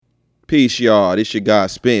Peace, y'all. This your guy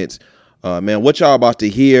Spence. Man, what y'all about to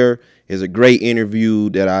hear is a great interview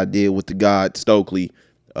that I did with the God Stokely,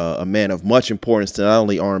 a man of much importance to not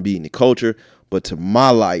only R&B and the culture, but to my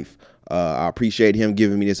life. I appreciate him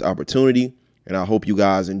giving me this opportunity, and I hope you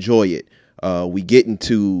guys enjoy it. We get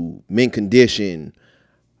into Mint Condition,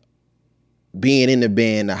 being in the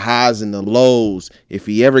band, the highs and the lows. If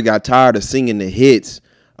he ever got tired of singing the hits,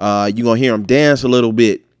 you're going to hear him dance a little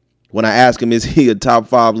bit. When I ask him, is he a top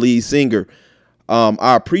 5 lead singer?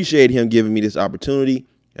 I appreciate him giving me this opportunity,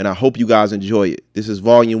 and I hope you guys enjoy it. This is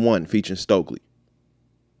Volume 1 featuring Stokely.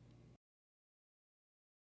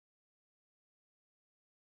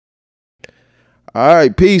 All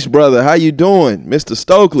right, peace, brother. How you doing, Mr.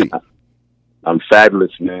 Stokely? I'm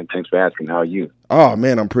fabulous, man. Thanks for asking. How are you? Oh,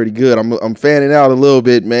 man, I'm pretty good. I'm fanning out a little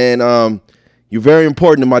bit, man. You're very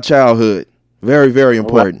important to my childhood. Very, very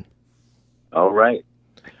important. All right.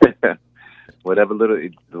 whatever little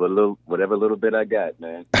bit I got,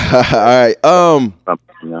 man. All right.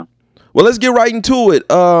 You Well, let's get right into it.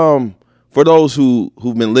 For those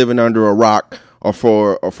who've been living under a rock, or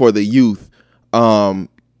for the youth, can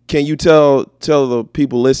you tell the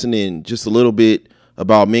people listening just a little bit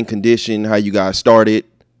about Mint Condition, how you guys started?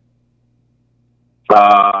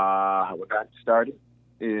 What got started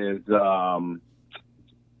is I've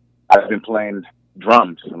been playing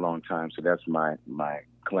drums for a long time, so that's my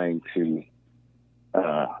claim to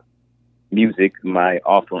music, my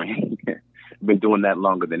offering. I've been doing that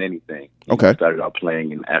longer than anything. Okay. I started out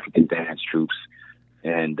playing in African dance troops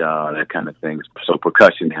and that kind of thing. So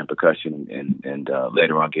percussion and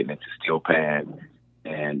later on getting into steel pan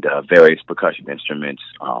and various percussion instruments,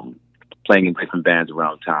 playing in different bands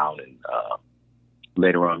around town, and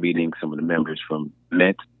later on meeting some of the members from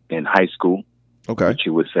Mint in high school. Okay. Which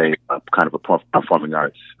you would say kind of a performing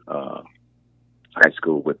arts high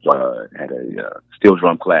school with had a steel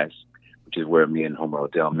drum class, which is where me and Homer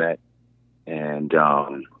Odell met. And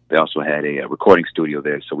they also had a recording studio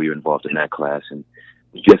there, so we were involved in that class. And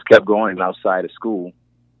we just kept going outside of school.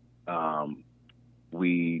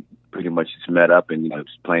 We pretty much just met up and,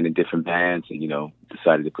 just playing in different bands and,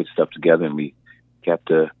 decided to put stuff together. And we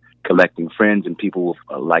kept collecting friends and people with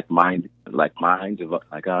like minds like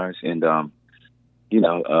ours. And,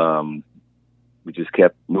 we just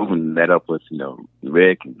kept moving that up with,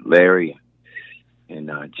 Rick and Larry and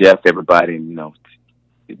Jeff, everybody, and,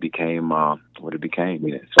 it became what it became.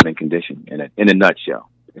 It's Mint Condition in a nutshell.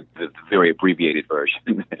 It's a very abbreviated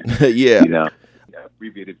version. Yeah.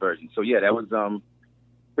 Abbreviated version. So yeah, that was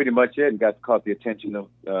pretty much it, and caught the attention of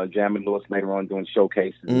Jam and Lewis later on doing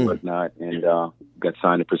showcases and whatnot, and got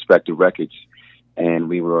signed to Perspective Records, and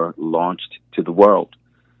we were launched to the world,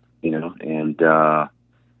 and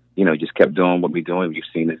just kept doing what we're doing. You've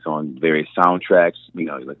seen this on various soundtracks.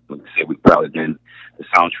 Let's say we've probably been the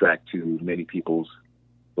soundtrack to many people's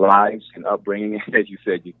lives and upbringing, as you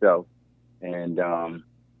said yourself. And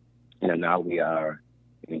now we are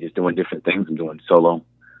just doing different things and doing solo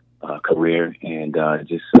career and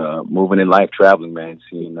just moving in life, traveling, man,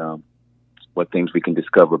 seeing what things we can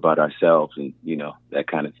discover about ourselves and that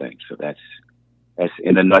kind of thing. So that's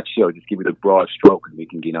in a nutshell. Just give it a broad stroke, and we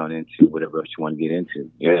can get on into whatever else you want to get into.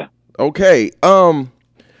 Yeah. Okay.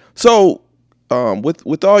 So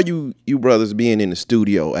with all you brothers being in the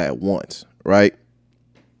studio at once, right?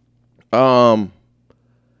 As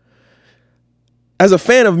a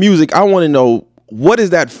fan of music, I want to know, what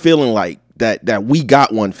is that feeling like that we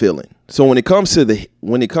got one feeling? So when it comes to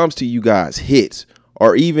you guys hits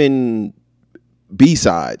or even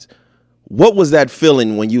B-sides, what was that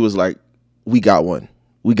feeling when you was like, we got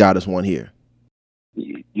us one here?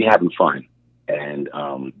 You're having fun, and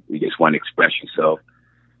you just want to express yourself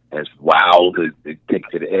as wild, to take it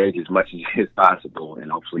to the edge as much as possible,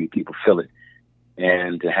 and hopefully people feel it.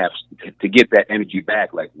 And to get that energy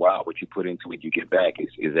back, like, wow, what you put into it, you get back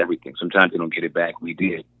is everything. Sometimes you don't get it back. We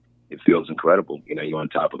did. It feels incredible. You're on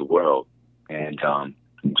top of the world, and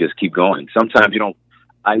just keep going. Sometimes you don't.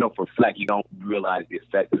 I know for a fact you don't realize the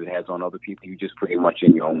effect that it has on other people. You're just pretty much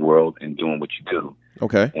in your own world and doing what you do.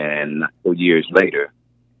 Okay. And years later,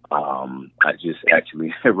 I just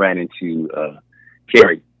actually ran into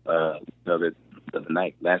Carrie last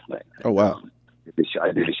night. Oh, wow.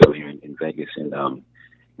 I did a show here in Vegas, and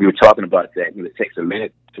we were talking about that. It takes a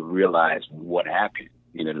minute to realize what happened,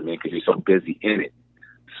 you know what I mean, because you're so busy in it.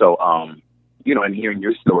 So, and hearing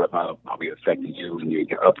your story about how it affected you and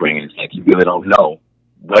your upbringing, it's like you really don't know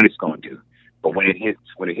what it's going to do. But when it hits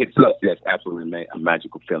us, that's absolutely a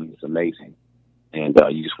magical feeling. It's amazing. And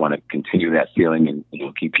you just want to continue that feeling and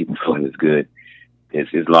keep people feeling as good as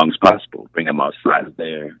long as possible. Bring them outside of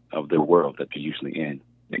their world that they're usually in.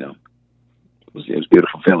 It was a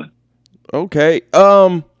beautiful feeling. Okay.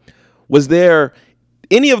 Was there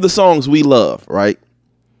any of the songs we love, right?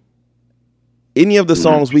 Any of the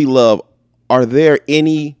songs we love, are there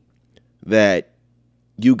any that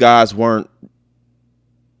you guys weren't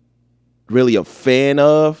really a fan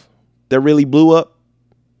of that really blew up?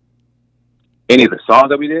 Any of the songs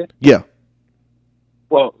that we did? Yeah.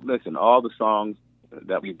 Well, listen, all the songs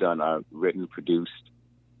that we've done are written, produced,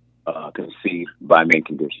 conceived by Main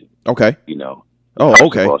Condition. Okay. You know. Oh,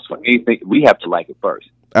 okay. So anything, we have to like it first.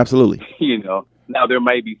 Absolutely. You know. Now there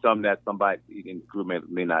may be some that somebody in the group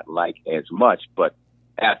may not like as much, but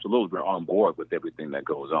absolutely we're on board with everything that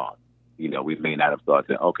goes on. You know, we may not have thought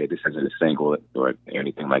that, okay, this isn't a single or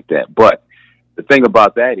anything like that. But the thing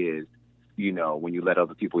about that is, you know, when you let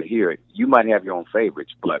other people hear it, you might have your own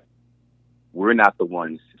favorites, but we're not the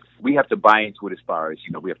ones. We have to buy into it as far as,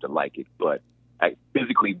 you know, we have to like it. But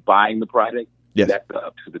physically buying the product, yes, that's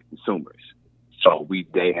up to the consumers. So we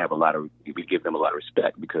give them a lot of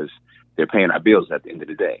respect because they're paying our bills at the end of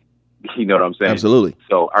the day. You know what I'm saying? Absolutely.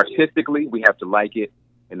 So artistically, we have to like it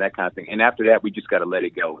and that kind of thing. And after that, we just got to let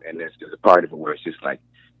it go. And there's a part of it where it's just like,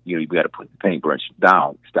 you know, you got to put the paintbrush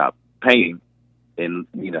down, stop painting, and,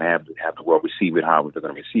 you know, have the world receive it however they're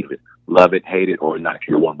going to receive it. Love it, hate it, or not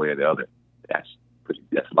care one way or the other. That's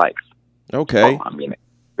life. Okay. So, I mean,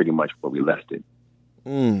 pretty much where we left it.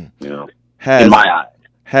 You know, in my eyes,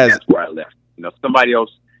 that's where I left. You know, somebody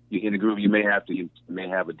else in the group, you may have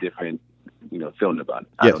a different, you know, feeling about it.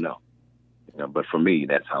 I don't know. You know, but for me,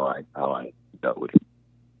 that's how I dealt with it.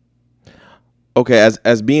 Okay,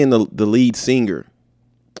 as being the lead singer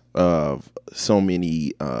of so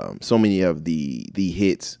many of the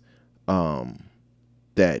hits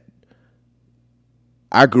that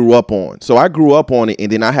I grew up on. So I grew up on it,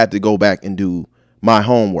 and then I had to go back and do my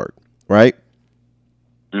homework, right?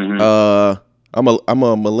 Mm-hmm. I'm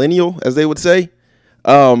a millennial, as they would say.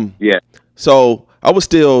 Yeah. So I was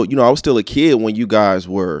still a kid when you guys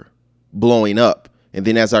were blowing up, and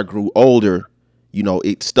then as I grew older, you know,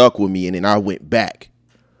 it stuck with me, and then I went back.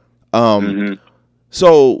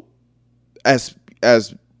 So as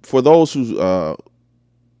for those who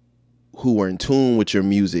were in tune with your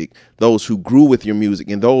music, those who grew with your music,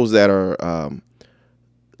 and those that are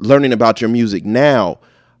learning about your music now,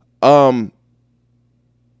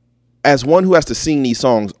 as one who has to sing these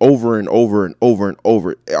songs over and over and over and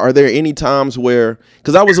over, are there any times where,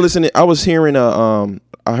 because I was hearing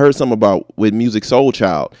I heard something about with Musiq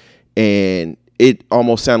Soulchild, and it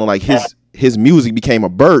almost sounded like his music became a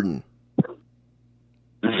burden.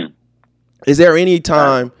 Is there any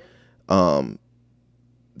time, Stokely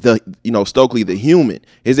the human,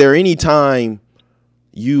 is there any time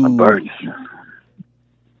you? A burden.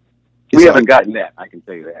 We haven't gotten that. I can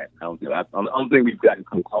tell you that. The only thing we've gotten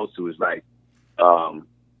close to is like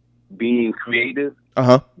being creative.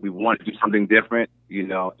 We want to do something different, you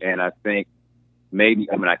know. And I think maybe,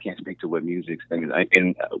 I mean, I can't speak to what music's thing is,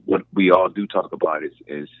 and what we all do talk about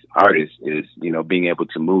is artists is, you know, being able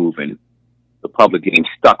to move and the public getting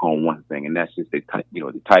stuck on one thing, and that's just they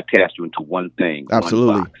typecast you into one thing.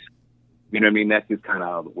 Absolutely. One box. You know what I mean? That's just kind of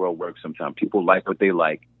how the world works. Sometimes people like what they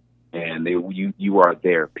like, and you are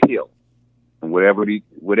their pill. And whatever it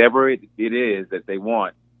is that they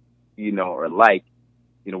want, you know, or like,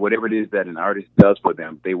 you know, whatever it is that an artist does for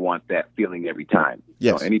them, they want that feeling every time.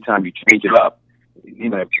 Yes. So anytime you change it up, you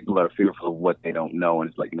know, people are fearful of what they don't know, and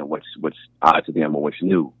it's like, you know, what's odd to them or what's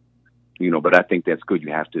new, you know. But I think that's good.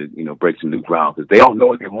 You have to, you know, break some new ground because they don't know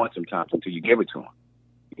what they want sometimes until you give it to them.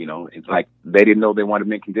 You know, it's like they didn't know they wanted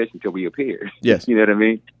Mint Condition until we appeared. Yes. You know what I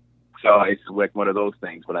mean? So it's like one of those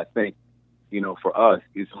things. But I think, you know, for us,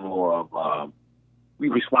 it's more of we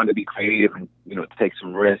just want to be creative and, you know, take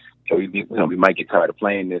some risks. So we might get tired of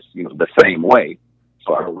playing this, you know, the same way.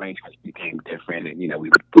 So our arrangements became different, and, you know, we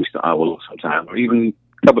would push the envelope sometimes, or even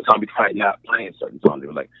a couple of times we tried not playing certain songs. They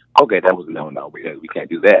were like, okay, that was no, we can't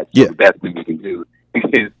do that. So the best thing we can do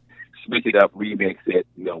is switch it up, remix it,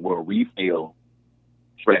 you know, where we feel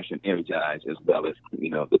fresh and energized, as well as, you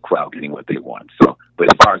know, the crowd getting what they want. So, but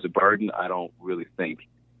as far as a burden, I don't really think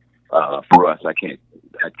for us, I can't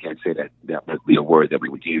say that would be a word that we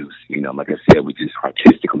would use. You know, like I said, we just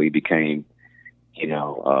artistically became, you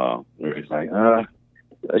know, where it's like,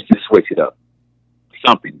 let's just switch it up,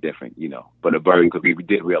 something different, you know. But a burden, because we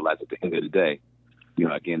did realize at the end of the day, you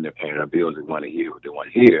know, again, they're paying our bills, they want to hear what they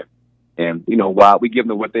want to hear, and, you know, while we give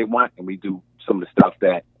them what they want, and we do some of the stuff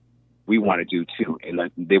that we want to do too, and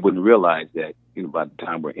they wouldn't realize that, you know, by the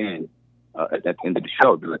time we're in. At the end of the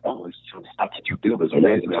show, they're like, oh, it's some stuff that you do. There's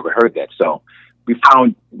amazing. I never heard that. So we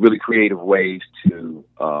found really creative ways to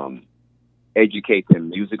educate them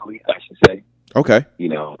musically, I should say. Okay. You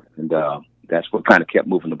know, and that's what kind of kept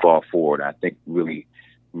moving the ball forward. I think really,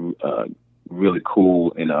 really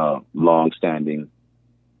cool and long-standing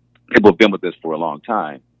people have been with us for a long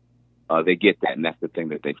time. They get that, and that's the thing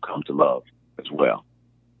that they've come to love as well.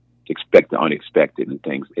 Expect the unexpected and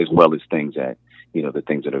things, as well as things that, the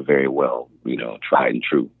things that are very well, tried and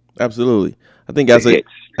true. Absolutely. I think as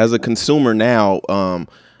a consumer now,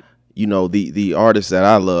 the artists that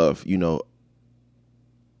I love,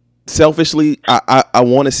 selfishly, I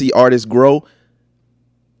want to see artists grow,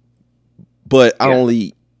 but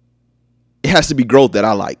it has to be growth that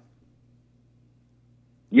I like.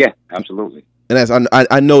 Yeah, absolutely. And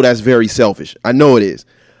I know that's very selfish. I know it is.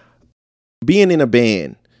 Being in a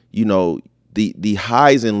band, the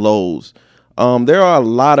highs and lows. There are a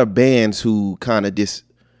lot of bands who kind of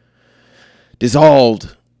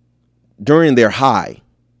dissolved during their high.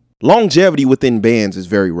 Longevity within bands is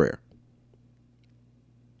very rare.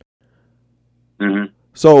 Mm-hmm.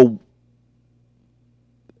 So,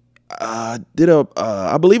 did a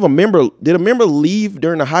member leave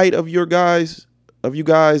during the height of you guys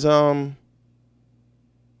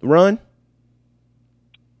run?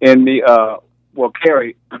 And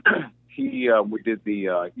Kerry, he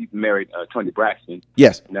married Tony Braxton.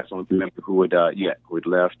 Yes, and that's the only member who had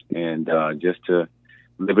left, and just to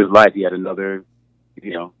live his life, he had another,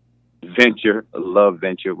 venture, a love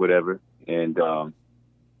venture, whatever. And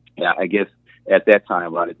I guess at that time,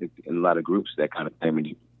 in a lot of groups, that kind of thing,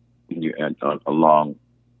 when you're along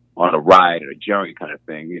on a ride or a journey kind of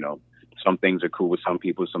thing, some things are cool with some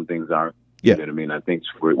people, some things aren't. Yeah. You know what I mean? I think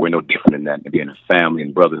we're no different in that, being a family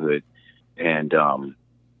and brotherhood. And,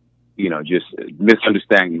 just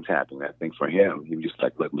misunderstandings happen. I think for him, he was just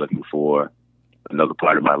like looking for another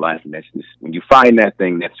part of my life. And that's just, when you find that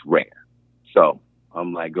thing, that's rare. So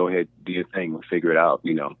I'm like, go ahead, do your thing. We'll figure it out,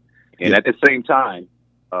 And at the same time,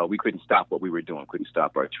 we couldn't stop what we were doing, couldn't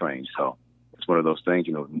stop our train. So it's one of those things,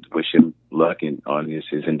 wish him luck on his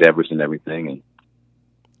endeavors and everything. And,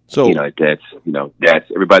 so that's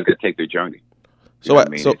everybody's gonna take their journey. So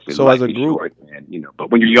as a group, short, and, but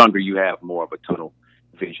when you're younger, you have more of a tunnel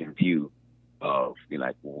vision view of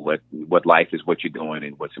what life is, what you're doing,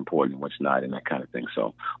 and what's important and what's not, and that kind of thing.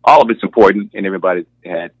 So all of it's important, and everybody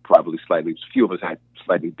had few of us had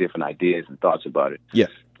slightly different ideas and thoughts about it. Yes.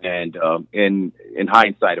 And in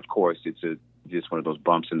hindsight, of course, it's just one of those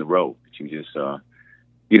bumps in the road that you just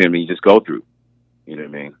you just go through. You know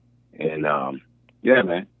what I mean? And yeah,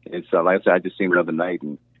 man. It's like I said, I just seen him the other night,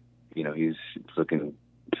 and he's looking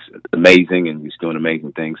amazing, and he's doing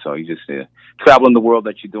amazing things. So you just traveling the world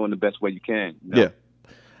that you're doing the best way you can. Yeah.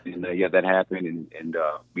 And that happened, and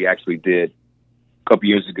we actually did a couple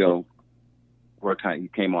years ago. He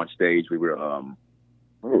came on stage. We were it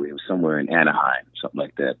was somewhere in Anaheim, something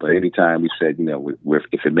like that. But anytime we said,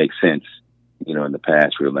 if it makes sense, in the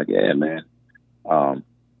past, we were like, yeah, man.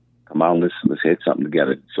 Come on, let's hit something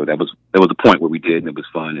together. So that was the point where we did, and it was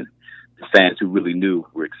fun. And the fans who really knew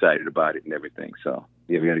were excited about it and everything. So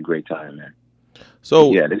yeah, we had a great time, man.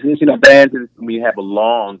 So yeah, this is bands. When you have a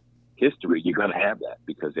long history, you're gonna have that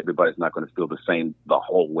because everybody's not gonna feel the same the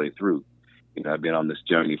whole way through. I've been on this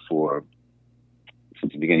journey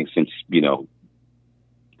since the beginning, since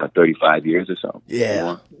 35 years or so.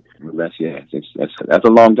 Yeah, more or less. Yeah, that's a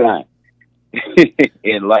long time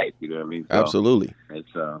in life. You know what I mean? So absolutely. It's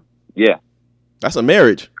yeah. That's a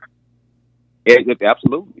marriage.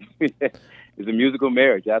 Absolutely. It's a musical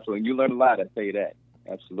marriage. Absolutely. You learn a lot, I tell you that.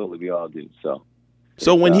 Absolutely. We all do. So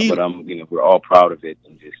when but we're all proud of it,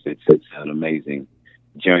 and it's an amazing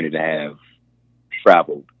journey to have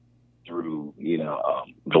traveled through,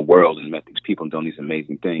 the world and met these people and done these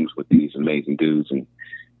amazing things with these amazing dudes and,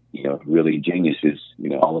 really geniuses.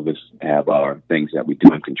 All of us have our things that we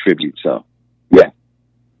do and contribute. So, yeah.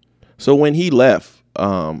 So when he left,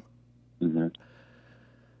 mm-hmm.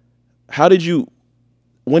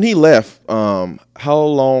 When he left, how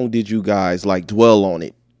long did you guys dwell on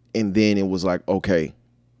it? And then it was like, okay,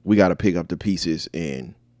 we got to pick up the pieces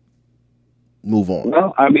and move on.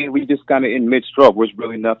 Well, I mean, we just kind of in mid-stroke. Was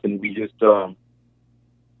really nothing. We just start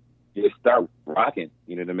rocking.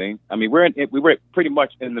 You know what I mean? I mean, we were pretty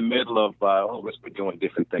much in the middle of all of us were doing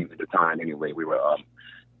different things at the time. Anyway, we were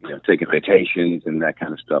taking vacations and that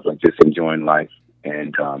kind of stuff, like just enjoying life.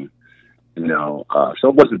 And so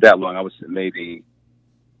it wasn't that long. I was maybe,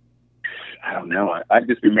 I don't know. I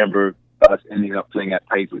just remember us ending up playing at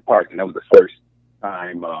Paisley Park, and that was the first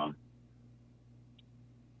time.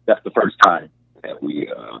 That's the first time that we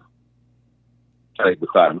played with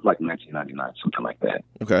Cloud. It was like 1999, something like that.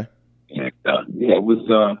 Okay. And it was.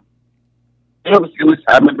 It was.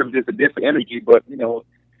 I remember just a different energy, but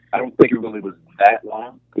I don't think it really was that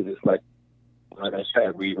long because it's like I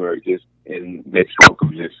said, we were just in mid-stroke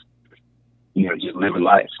of just, just living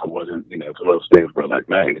life. So it wasn't, it's one of those things where like,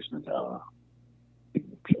 man, this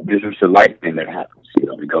is a life thing that happens.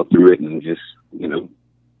 We go through it and just, do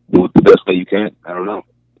it the best way you can. I don't know.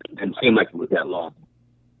 It didn't seem like it was that long.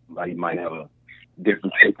 But you might have a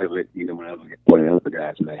different take of it, whenever one of the other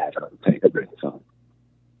guys may have a take of it. So,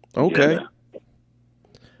 okay.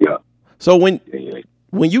 Yeah. So when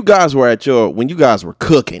you guys were when you guys were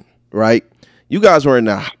cooking, right? You guys were in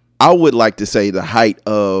I would like to say the height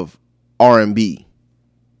of R&B.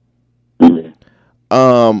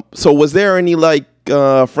 Mm-hmm. So was there any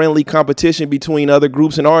friendly competition between other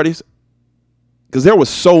groups and artists? Because there was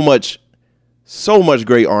so much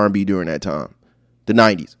great R&B during that time, the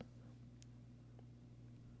 90s.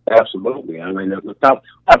 Absolutely. I mean,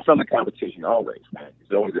 that's friendly competition always, man.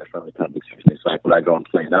 There's always that friendly competition. It's like when I go and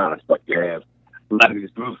play now, it's like you have a lot of these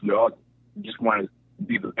groups, they all just want to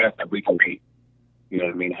be the best that we can be. You know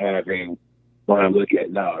what I mean? Having, when I look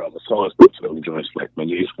at now, all the songs groups that we're doing, it's like, man,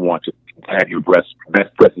 you just want to have your best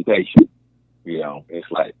presentation.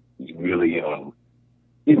 It's like you really,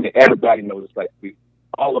 everybody knows it's like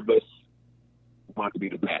all of us want to be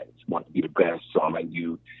the best. So I'm like,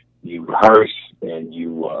 you rehearse and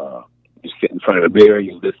you sit in front of the mirror,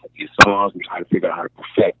 you listen to your songs and try to figure out how to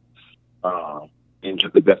perfect and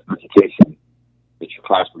get the best presentation that you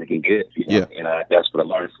possibly can get. Yeah. And that's what I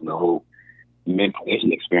learned from the whole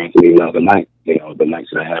mentoring experience the other night. The nights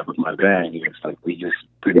that I have with my band, it's like we just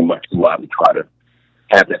pretty much go out and try to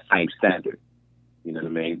have that same standard. You know what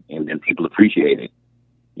I mean? And then people appreciate it.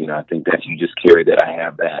 I think that you just carry that. I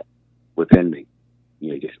have that within me.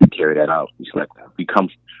 Just to carry that out. It's like we come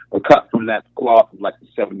cut from that cloth of like the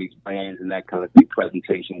 70s bands and that kind of thing,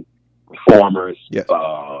 presentation, performers, yes.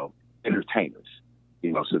 Entertainers.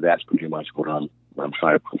 So that's pretty much what I'm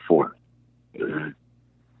trying to put forward.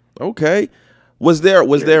 Okay. Was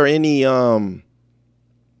there any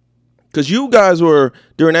because you guys were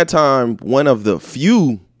during that time one of the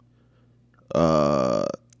few that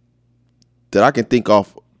I can think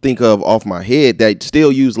of off my head that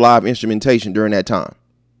still used live instrumentation during that time.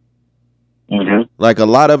 Mm-hmm. Like a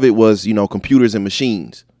lot of it was, computers and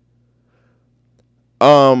machines.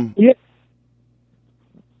 Yeah.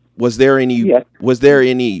 Was there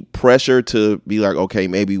any pressure to be like, okay,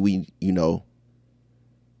 maybe we,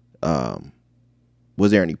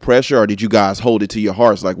 was there any pressure, or did you guys hold it to your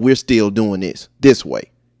hearts like we're still doing this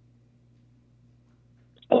way?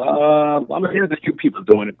 There's a few people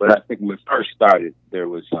doing it, but I think when we first started, there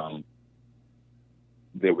was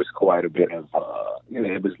quite a bit of,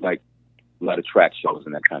 it was like a lot of track shows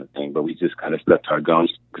and that kind of thing. But we just kind of stuck to our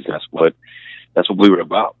guns because that's what we were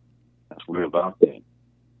about. That's what we were about then.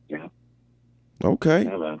 Yeah. Okay.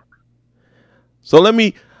 Yeah, man. So let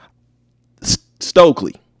me,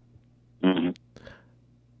 Stokely. Mm-hmm.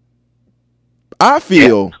 I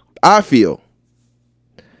feel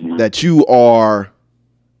mm-hmm. that you are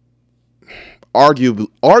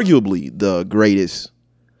arguably the greatest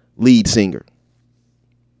lead singer.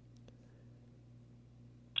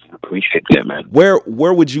 I appreciate that, man. Where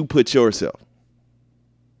would you put yourself?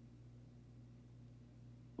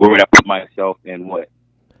 Where would I put myself in what?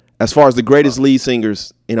 As far as the greatest lead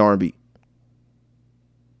singers in R&B.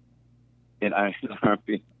 In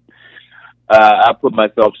R&B. I put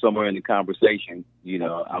myself somewhere in the conversation.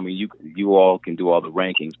 I mean, you all can do all the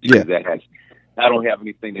rankings because I don't have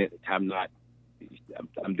anything that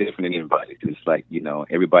I'm different than anybody. It's like,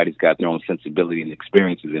 everybody's got their own sensibility and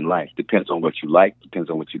experiences in life. Depends on what you like, depends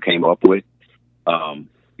on what you came up with. I'm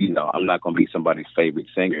not going to be somebody's favorite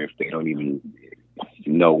singer if they don't even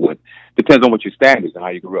know what. Depends on what your standards and how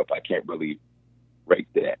you grew up. I can't really rate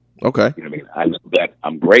that. Okay. You know what I mean? I know that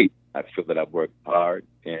I'm great. I feel that I've worked hard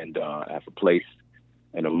and I have a place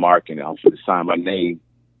and a mark, and I'm going to sign my name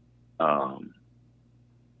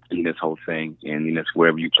in this whole thing. And that's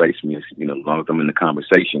wherever you place me, as long as I'm in the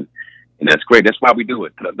conversation. And that's great. That's why we do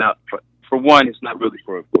it. Now, for one, it's not really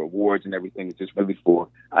for awards and everything. It's just really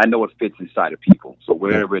I know it fits inside of people. So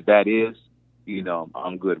wherever that is,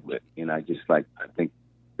 I'm good with. And I think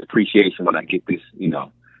appreciation when I get this,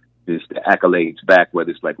 this the accolades back,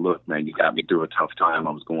 whether it's like, look, man, you got me through a tough time.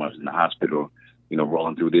 I was in the hospital,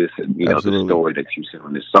 rolling through this, and the story that you said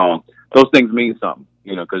on this song. Those things mean something,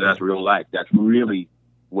 because that's real life. That's really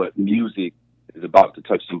what music is about, to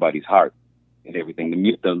touch somebody's heart and everything.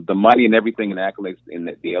 The money and everything and the accolades in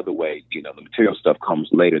the other way, the material stuff comes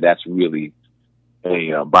later. That's really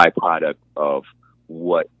a byproduct of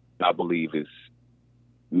what I believe is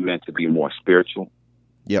meant to be more spiritual.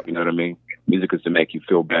 Yep. You know what I mean? Music is to make you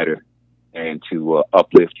feel better and to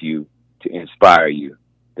uplift you, to inspire you,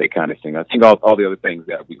 that kind of thing. I think all the other things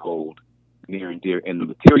that we hold, near and dear in the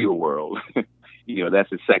material world,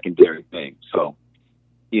 that's a secondary thing. So,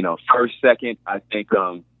 first, second, I think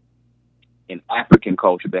in African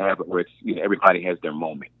culture they have it where it's everybody has their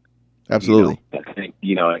moment. Absolutely. I think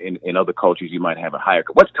in other cultures you might have a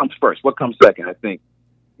hierarchy. What comes first? What comes second? I think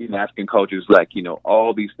in African cultures, like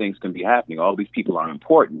all these things can be happening. All these people are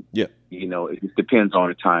important. Yeah. It just depends on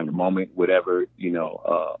the time, the moment, whatever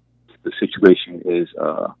the situation is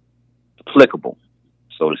applicable,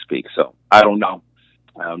 so to speak. So I don't know.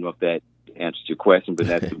 I don't know if that answers your question, but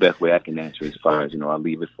that's the best way I can answer as far as I'll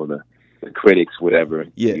leave it for the critics, whatever.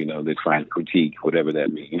 Yeah. They're trying to critique, whatever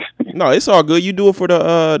that means. No, it's all good. You do it for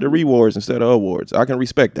the rewards instead of awards. I can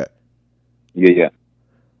respect that. Yeah.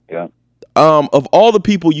 Of all the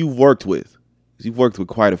people you've worked with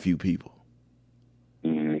quite a few people.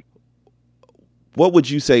 Mm-hmm. What would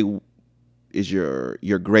you say is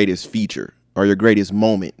your greatest feature or your greatest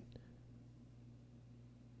moment?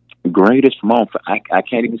 Greatest moment? I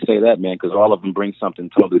can't even say that, man, because all of them bring something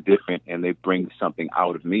totally different, and they bring something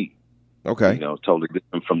out of me. Okay. Totally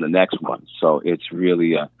different from the next one. So it's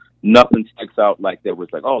really nothing sticks out like that was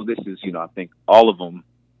like, oh, this is, I think all of them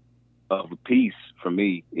of a piece for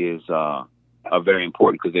me is are very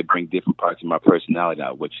important because they bring different parts of my personality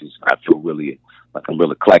out, which is, I feel really like I'm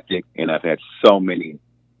real eclectic, and I've had so many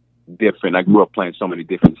different, I grew up playing so many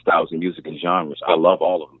different styles of music and genres. I love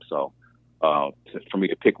all of them. So for me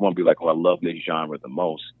to pick one, be like, oh, I love this genre the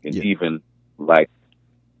most. And even like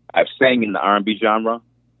I've sang in the R&B genre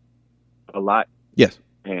a lot. Yes.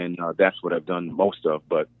 And that's what I've done most of,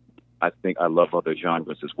 but I think I love other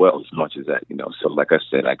genres as well as much as that, So like I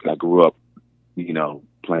said, I grew up,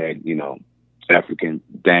 playing, African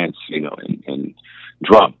dance, and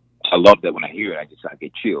drum. I love that when I hear it, I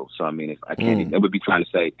get chills. So, I mean, if I can't, it would be trying to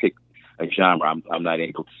say, pick a genre. I'm not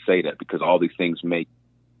able to say that because all these things make,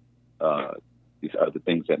 these other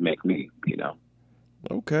things that make me,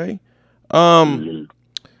 Okay.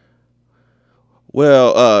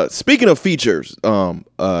 Well, speaking of features, one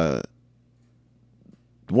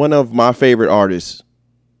of my favorite artists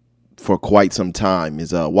for quite some time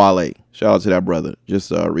is Wale. Shout out to that brother.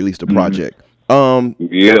 Just released a project.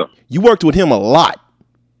 You worked with him a lot.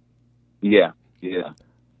 Yeah.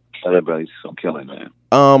 That brother's so killing, man.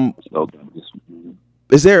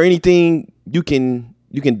 Is there anything you can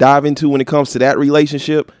dive into when it comes to that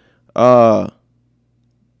relationship? You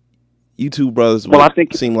two brothers. Well, I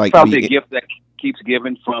think seem like probably a gift that keeps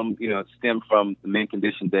giving from stem from the Mint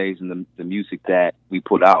Condition days and the music that we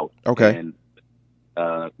put out. Okay. And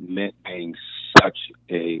Mint being such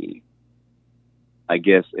a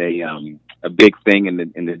big thing in the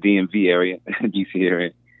DMV area, DC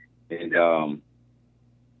area, and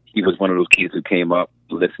he was one of those kids who came up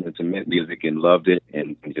listening to Mint music and loved it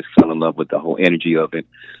and just fell in love with the whole energy of it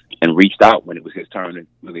and reached out when it was his turn to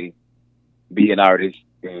really be an artist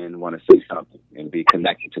and want to say something and be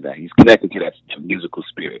connected to that. He's connected to that musical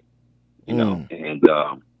spirit, and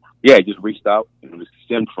just reached out and it was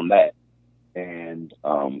stemmed from that. And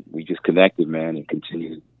we just connected, man, and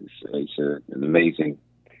continued. It's an amazing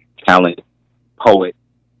talent, poet,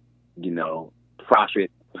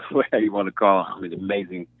 prophet, whatever you want to call him. He's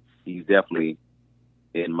amazing. He's definitely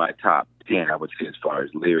in my top 10, I would say, as far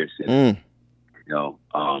as lyrics and,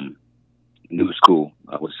 new school,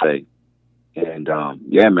 I would say. And,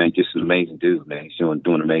 man, just an amazing dude, man. He's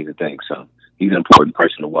doing amazing things. So he's an important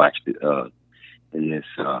person to watch in this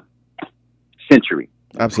century.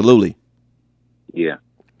 Absolutely. Yeah.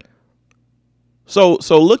 So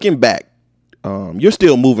looking back, you're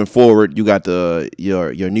still moving forward. You got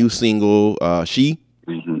your new single, She.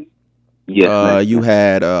 Mm-hmm. Yes. You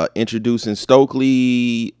had Introducing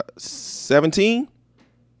Stokely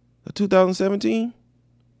 2017.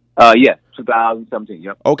 Yeah, 2017.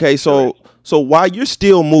 Yep. Okay, so while you're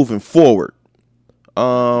still moving forward,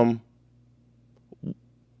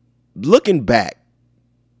 looking back,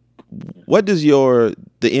 what does the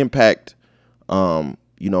impact,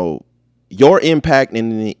 your impact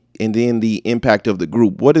and then the impact of the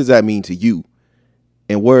group, what does that mean to you,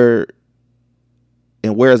 and where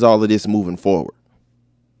is all of this moving forward?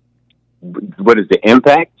 What is the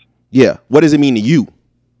impact? Yeah, what does it mean to you?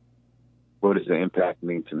 What does the impact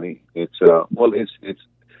mean to me? It's it's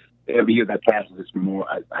every year that passes, it's more.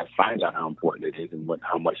 I find out how important it is and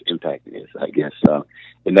how much impact it is. I guess,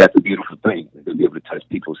 and that's a beautiful thing to be able to touch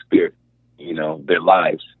people's spirit, their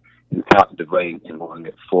lives in a positive way and moving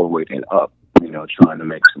it forward and up. Trying to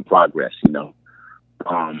make some progress. In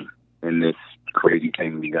this crazy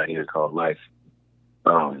thing we got here called life.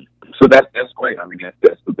 So that's great. I mean,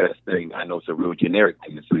 that's the best thing. I know it's a real generic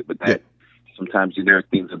thing to say, but that sometimes generic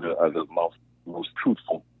things are the most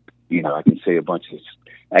truthful, I can say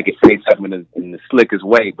I can say something in the slickest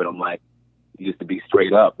way, but I'm like, just to be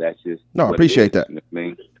straight up, that's just No, I what it appreciate is, that. you know what I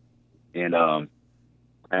mean? And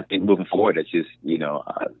I think moving forward, it's just,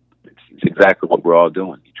 it's exactly what we're all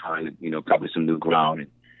doing. You're trying to, cover some new ground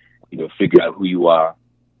and, figure out who you are,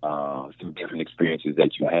 some different experiences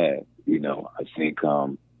that you had. I think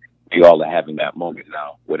we all are having that moment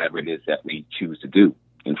now, whatever it is that we choose to do.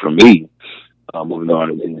 And for me, moving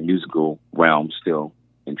on in the musical realm still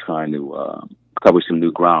and trying to cover some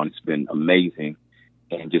new ground, it's been amazing.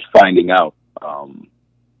 And just finding out,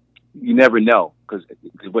 you never know, because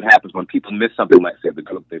what happens when people miss something, like say the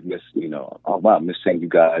group, they've missed, oh wow, I'm missing you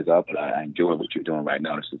guys up, but I enjoy what you're doing right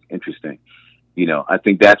now. This is interesting. I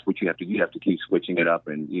think that's what you have to keep switching it up.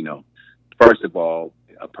 And, first of all,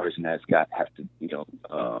 a person has to,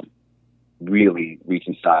 really reach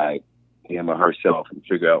inside him or herself and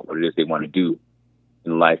figure out what it is they want to do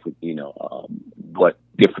in life, what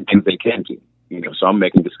different things they can do. So I'm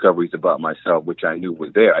making discoveries about myself, which I knew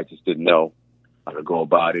was there. I just didn't know how to go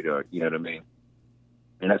about it, or, you know what I mean?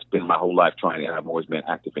 And that's been my whole life I've always been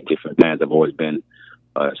active in different bands. I've always been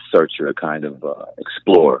a searcher, a kind of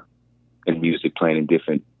explorer in music, playing in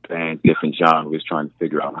different bands, different genres, trying to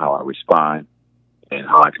figure out how I respond and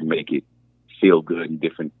how I can make it feel good in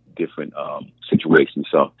different situations.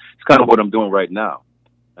 So it's kind of what I'm doing right now.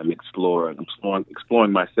 I'm exploring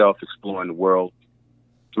myself, exploring the world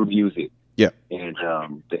through music. Yeah. And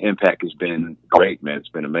the impact has been great, man. It's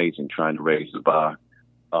been amazing trying to raise the bar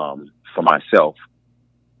for myself.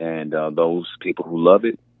 And those people who love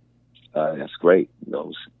it, that's great.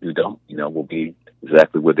 Those who don't, will be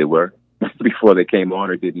exactly where they were before they came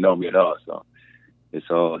on or didn't know me at all. So it's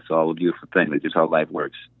all a beautiful thing. That's just how life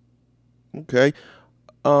works. Okay.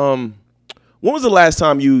 When was the last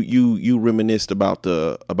time you reminisced about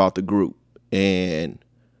the group and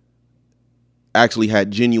actually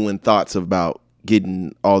had genuine thoughts about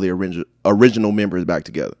getting all the original members back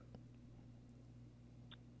together?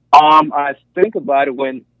 I think about it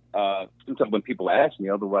when sometimes when people ask me.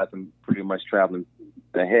 Otherwise, I'm pretty much traveling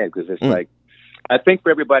ahead, because it's like, I think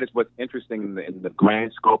for everybody, what's interesting in the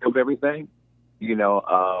grand scope of everything.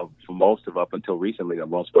 For most of up until recently, the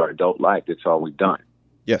most of our adult life, that's all we've done.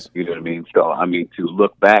 Yes. You know what I mean? So, to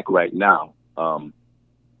look back right now,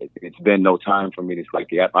 it's been no time for me to,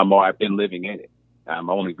 I've been living in it. I'm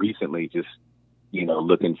only recently just,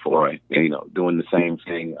 looking for it, doing the same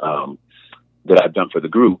thing that I've done for the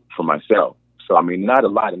group for myself. So, not a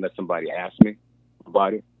lot unless somebody asks me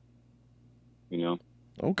about it,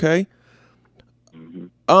 Okay.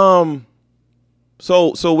 Mm-hmm.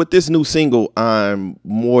 So with this new single, I'm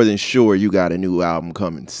more than sure you got a new album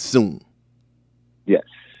coming soon. Yes.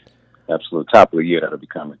 Absolutely. Top of the year, that'll be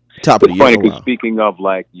coming. Top of the year. Funny, because speaking of,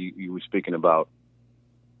 you were speaking about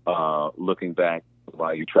looking back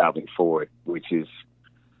while you're traveling forward, which is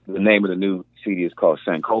the name of the new CD is called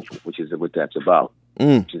Sankofa, which is what that's about.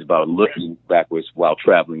 Which is about looking backwards while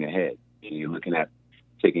traveling ahead. And you're looking at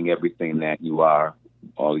taking everything that you are,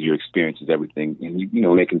 all your experiences, everything,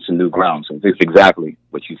 and making some new ground. So it's exactly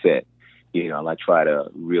what you said. I try to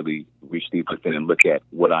really reach deep within and look at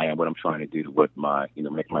what I am, what I'm trying to do, what my,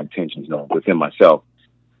 make my intentions known within myself.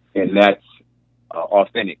 And that's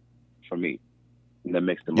authentic for me. And that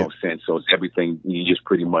makes the most sense. So it's everything. You just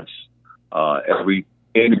pretty much, every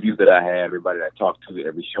interview that I have, everybody that I talk to,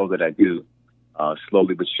 every show that I do,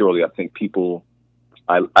 slowly but surely, I think people,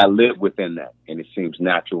 I live within that, and it seems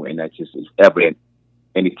natural, and that just is evident.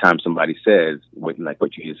 Anytime somebody says, like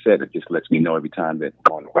what you just said, it just lets me know every time that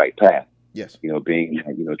I'm on the right path. Yes. Being,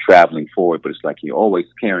 traveling forward, but it's like you're always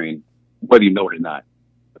carrying, whether you know it or not,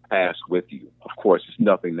 the past with you. Of course, it's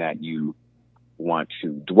nothing that you want to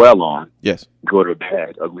dwell on. Yes. Good or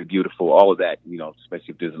bad, ugly, beautiful, all of that,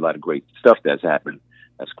 especially if there's a lot of great stuff that's happened.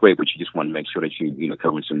 That's great, but you just want to make sure that you,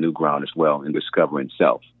 covering some new ground as well and discovering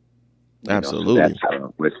self. Absolutely. So that's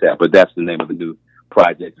where it's at. But that's the name of the new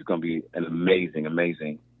project. It's going to be an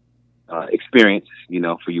amazing experience,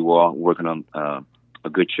 for you all, working on a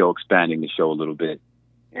good show, expanding the show a little bit.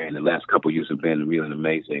 And the last couple of years have been really an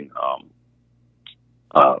amazing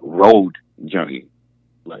road journey,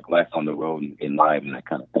 like life on the road and live and that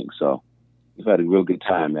kind of thing. So we've had a real good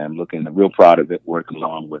time, man. I'm real proud of it, working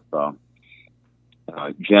along with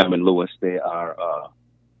Jam and Lewis. They are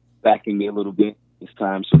backing me a little bit this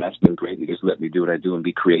time, so that's been great. They just let me do what I do and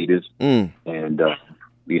be creative. And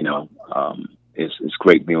it's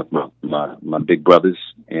great being with my big brothers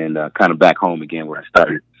and kind of back home again where I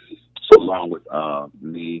started. So along with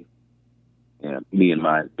me and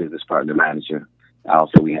my business partner manager,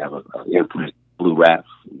 also we have a imprint, Blue Rap.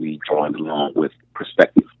 We joined along with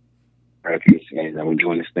Perspective Records, and we're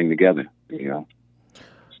doing this thing together.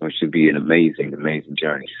 So it should be an amazing, amazing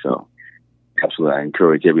journey. So absolutely, I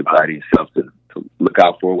encourage everybody to look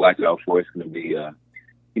out for, watch out for. It's going to be, if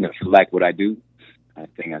you like what I do, I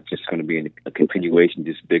think it's just going to be a continuation,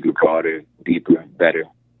 just bigger, broader, deeper, better.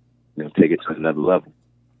 Take it to another level.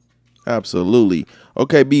 Absolutely.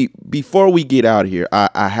 Okay, before we get out of here,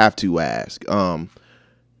 I have to ask,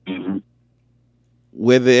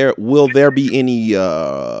 will there be any,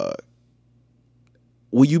 will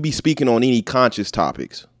you be speaking on any conscious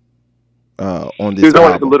topics on this There's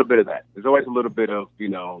always album? a little bit of that. There's always a little bit of,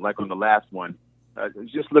 like on the last one,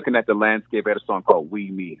 just looking at the landscape. I had a song called We,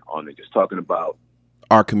 Me on it, just talking about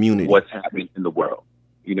Our community. what's happening in the world.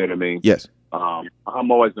 You know what I mean? Yes.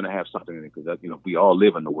 I'm always going to have something in it because, we all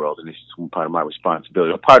live in the world, and it's just part of my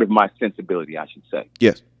responsibility, or part of my sensibility, I should say.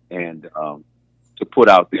 Yes. And to put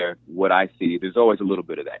out there what I see, there's always a little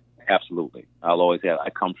bit of that. Absolutely. I'll always have. I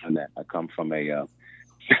come from that. I come from a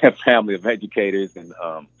family of educators, and,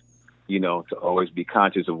 to always be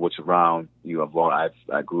conscious of what's around you.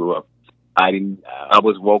 I grew up. I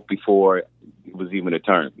was woke before it was even a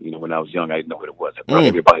term. When I was young, I didn't know what it was. I thought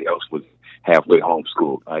everybody else was halfway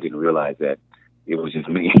homeschooled. I didn't realize that it was just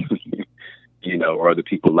me, or other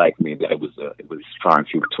people like me. That it was far and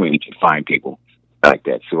few between to find people like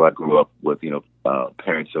that. So I grew up with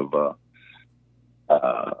parents of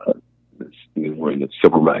were in the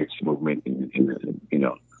civil rights movement, and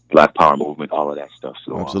Black Power movement, all of that stuff.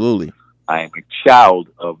 So absolutely, I am a child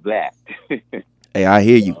of that. Hey, I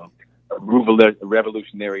hear you. A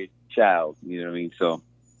revolutionary child. You know what I mean? So.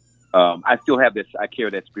 I still have this. I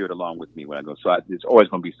carry that spirit along with me when I go. So there's always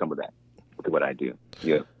going to be some of that with what I do.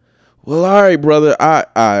 Yeah. Well, all right, brother.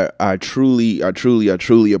 I truly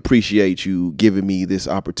appreciate you giving me this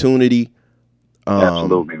opportunity.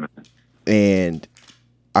 Absolutely, man. And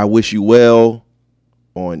I wish you well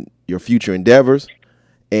on your future endeavors.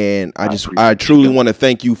 And I truly want to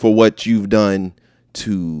thank you for what you've done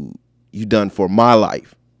for my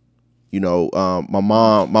life.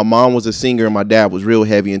 My mom was a singer and my dad was real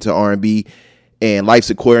heavy into R&B, and Life's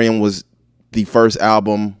Aquarium was the first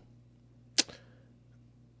album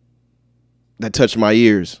that touched my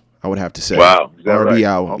ears, I would have to say. Wow. Is that R&B right?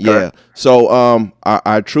 album. Okay. Yeah. So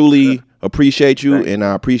I truly appreciate you, and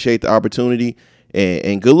I appreciate the opportunity,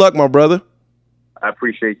 and good luck, my brother. I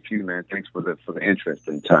appreciate you, man. Thanks for the interest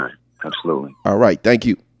and time. Absolutely. All right. Thank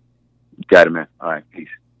you. Got it, man. All right. Peace.